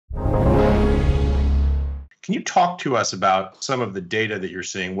Can you talk to us about some of the data that you're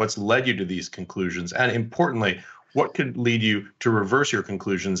seeing, what's led you to these conclusions, and importantly, what could lead you to reverse your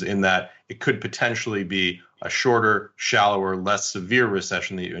conclusions in that it could potentially be a shorter, shallower, less severe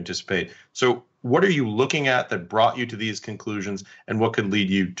recession that you anticipate? So what are you looking at that brought you to these conclusions, and what could lead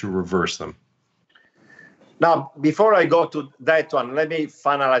you to reverse them? Now, before I go to that one, let me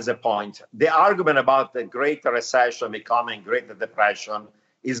finalize a point. The argument about the Great Recession becoming Great Depression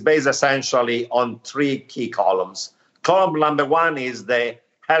is based essentially on three key columns. Column number one is the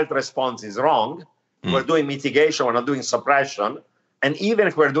health response is wrong. We're doing mitigation, we're not doing suppression. And even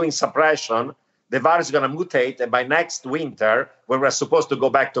if we're doing suppression, the virus is going to mutate. And by next winter, when we're supposed to go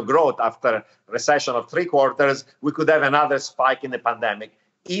back to growth after a recession of 3 quarters, we could have another spike in the pandemic,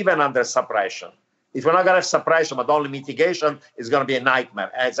 even under suppression. If we're not going to have suppression, but only mitigation, it's going to be a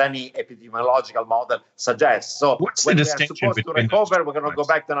nightmare, as any epidemiological model suggests. So when we're supposed to recover, we're going to go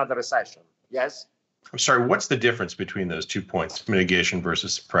back to another recession. Yes? I'm sorry, what's the difference between those 2 points, mitigation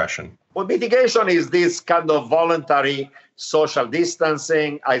versus suppression? Well, mitigation is this kind of voluntary social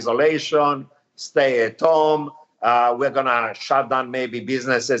distancing, isolation, stay at home. We're going to shut down maybe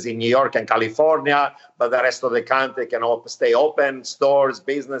businesses in New York and California, but the rest of the country can stay open, stores,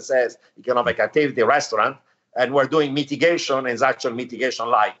 businesses, economic activity, restaurant. And we're doing mitigation, and it's actual mitigation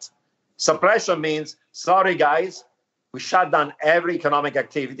light. Suppression means, sorry, guys, we shut down every economic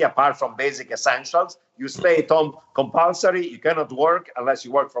activity apart from basic essentials. You stay at home compulsory. You cannot work unless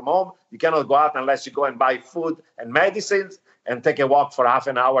you work from home. You cannot go out unless you go and buy food and medicines and take a walk for half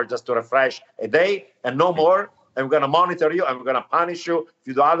an hour just to refresh a day, and no more. And we're going to monitor you, and we're going to punish you if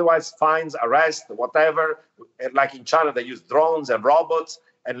you do otherwise, fines, arrest, whatever. Like in China, they use drones and robots,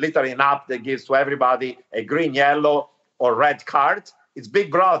 and literally an app that gives to everybody a green, yellow, or red card. It's Big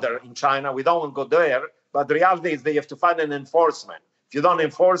Brother in China. We don't want to go there. But the reality is that you have to find an enforcement. If you don't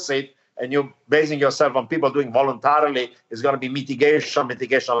enforce it, and you're basing yourself on people doing voluntarily, it's going to be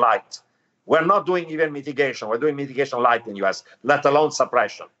mitigation light. We're not doing even mitigation. We're doing mitigation light in the US, let alone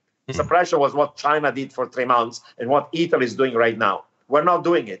suppression. Suppression was what China did for 3 months and what Italy is doing right now. We're not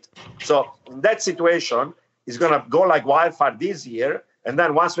doing it. So in that situation, it's going to go like wildfire this year. And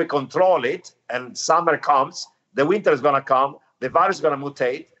then once we control it and summer comes, the winter is going to come, the virus is going to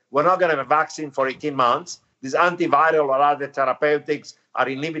mutate. We're not going to have a vaccine for 18 months. These antiviral or other therapeutics are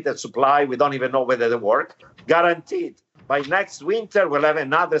in limited supply. We don't even know whether they work. Guaranteed. By next winter, we'll have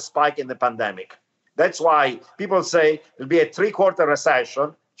another spike in the pandemic. That's why people say there'll be a 3-quarter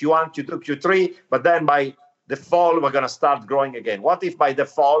recession, Q1, Q2, Q3, but then by the fall, we're going to start growing again. What if by the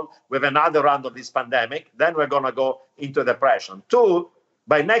fall, we have another round of this pandemic? Then we're going to go into depression. 2,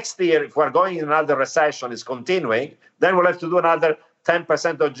 by next year, if we're going in another recession, is continuing, then we'll have to do another 10%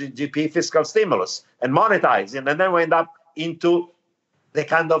 of GDP fiscal stimulus and monetize it. And then we end up into the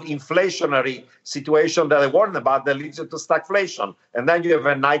kind of inflationary situation that I warned about that leads you to stagflation. And then you have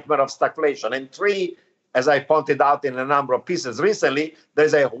a nightmare of stagflation. And 3, as I pointed out in a number of pieces recently,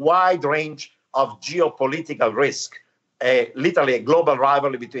 there's a wide range of geopolitical risk, literally a global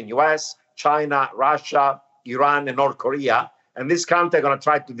rivalry between US, China, Russia, Iran, and North Korea. And this country are going to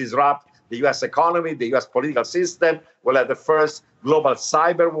try to disrupt the US economy, the US political system. We'll have the first global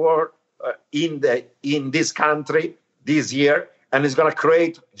cyber war in this country this year. And it's going to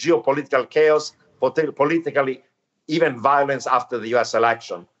create geopolitical chaos, politically, even violence after the US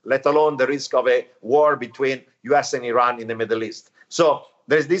election, let alone the risk of a war between US and Iran in the Middle East. So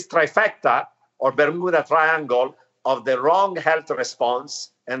there's this trifecta or Bermuda Triangle of the wrong health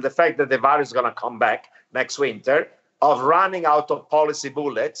response and the fact that the virus is going to come back next winter, of running out of policy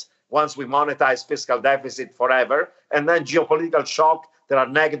bullets once we monetize fiscal deficit forever, and then geopolitical shock that are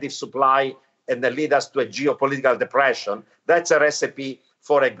negative supply and that lead us to a geopolitical depression. That's a recipe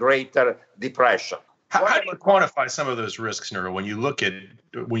for a greater depression. How do you quantify some of those risks, Nouriel, when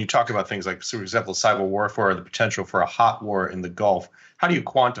you talk about things like, for example, cyber warfare or the potential for a hot war in the Gulf? How do you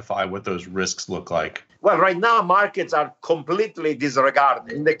quantify what those risks look like? Well, right now, markets are completely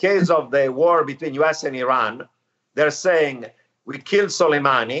disregarded. In the case of the war between US and Iran, they're saying, we killed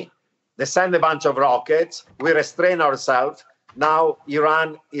Soleimani, they send a bunch of rockets, we restrain ourselves, now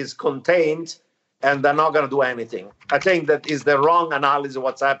Iran is contained, and they're not going to do anything. I think that is the wrong analysis of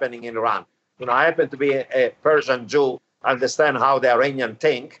what's happening in Iran. I happen to be a Persian Jew, I understand how the Iranians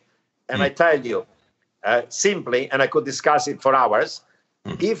think, and I tell you, simply, and I could discuss it for hours,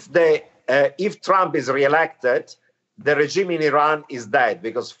 if Trump is reelected, the regime in Iran is dead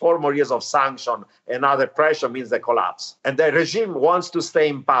because 4 more years of sanction and other pressure means they collapse. And the regime wants to stay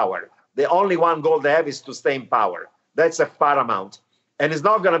in power. The only one goal they have is to stay in power. That's a paramount. And it's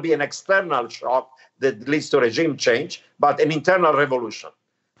not going to be an external shock that leads to regime change, but an internal revolution.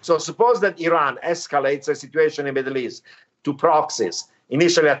 So suppose that Iran escalates the situation in the Middle East to proxies,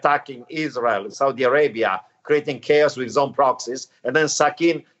 initially attacking Israel, Saudi Arabia, creating chaos with its own proxies, and then suck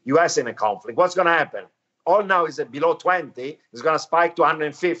in US in a conflict. What's going to happen? Oil now is at below 20, it's going to spike to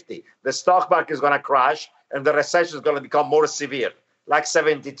 150. The stock market is going to crash, and the recession is going to become more severe, like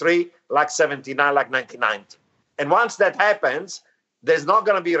 73, like 79, like 1990. And once that happens, there's not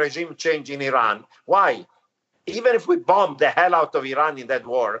going to be regime change in Iran. Why? Even if we bomb the hell out of Iran in that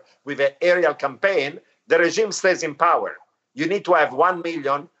war with an aerial campaign, the regime stays in power. You need to have 1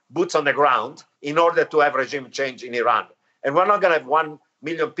 million boots on the ground in order to have regime change in Iran. And we're not going to have 1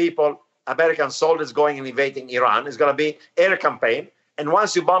 million people, American soldiers going and invading Iran. It's going to be air campaign. And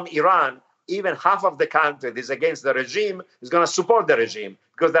once you bomb Iran, even half of the country that is against the regime is going to support the regime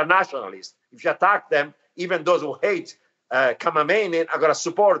because they're nationalists. If you attack them, even those who hate Khamenei are going to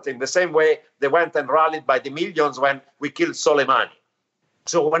support him the same way they went and rallied by the millions when we killed Soleimani.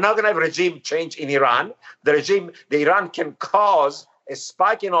 So we're not going to have regime change in Iran. The Iran can cause a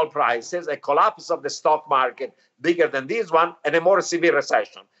spike in oil prices, a collapse of the stock market bigger than this one, and a more severe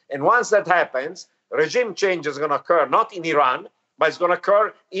recession. And once that happens, regime change is going to occur not in Iran, but it's going to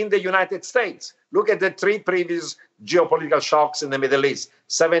occur in the United States. Look at the 3 previous geopolitical shocks in the Middle East,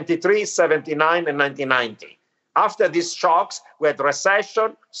 73, 79, and 1990. After these shocks, we had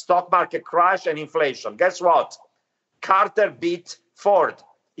recession, stock market crash, and inflation. Guess what? Carter beat Ford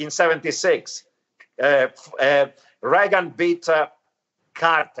in 76. Reagan beat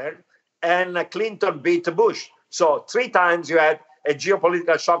Carter, and Clinton beat Bush. So 3 times you had a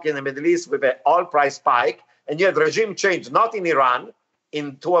geopolitical shock in the Middle East with an oil price spike, and you had regime change not in Iran.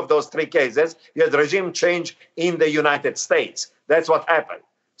 In 2 of those 3 cases, you had regime change in the United States. That's what happened.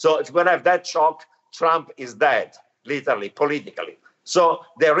 So if you're going to have that shock, Trump is dead, literally, politically. So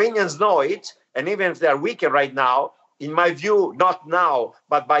the Iranians know it, and even if they're weakened right now, in my view, not now,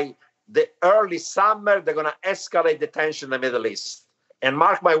 but by the early summer, they're going to escalate the tension in the Middle East. And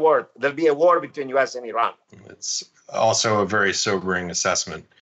mark my word, there'll be a war between US and Iran. It's also a very sobering assessment.